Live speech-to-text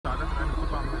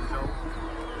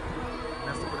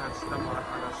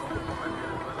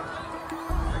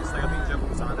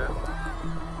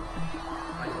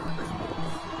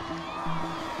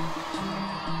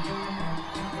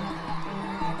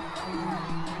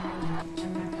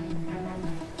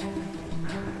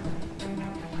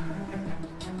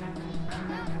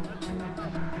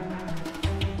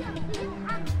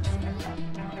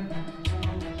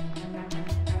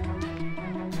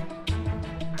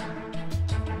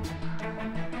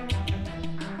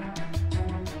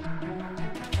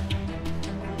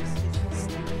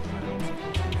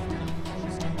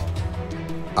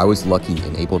I was lucky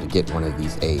and able to get one of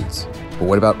these aids. But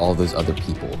what about all those other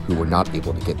people who were not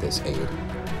able to get this aid?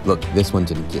 Look, this one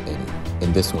didn't get any,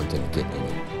 and this one didn't get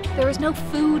any. There was no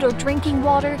food or drinking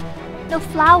water, no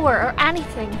flour or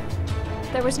anything.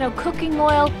 There was no cooking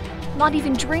oil, not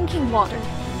even drinking water.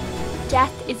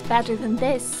 Death is better than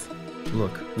this.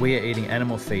 Look, we are eating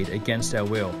animal feed against our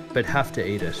will, but have to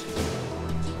eat it.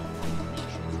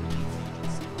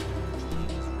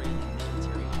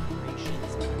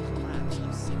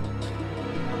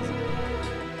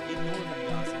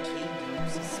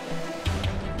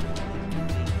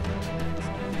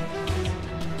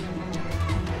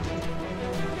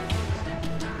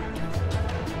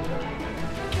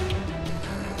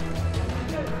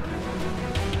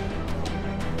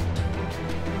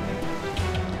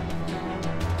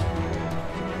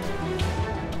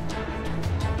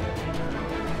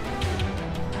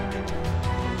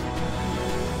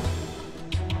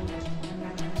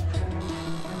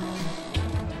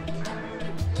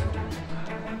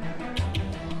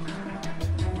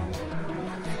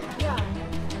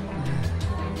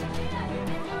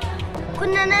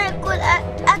 كنا ناكل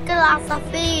أكل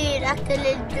عصافير،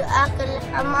 أكل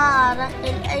حمار،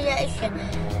 أكل أي شيء.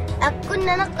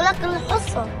 كنا ناكل أكل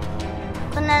الحصن،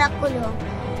 كنا ناكلهم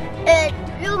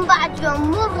يوم بعد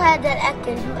يوم. مر هذا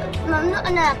الأكل ممنوع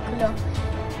ناكله.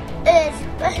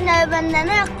 إحنا بدنا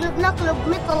ناكله بناكله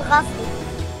بمثل غصب.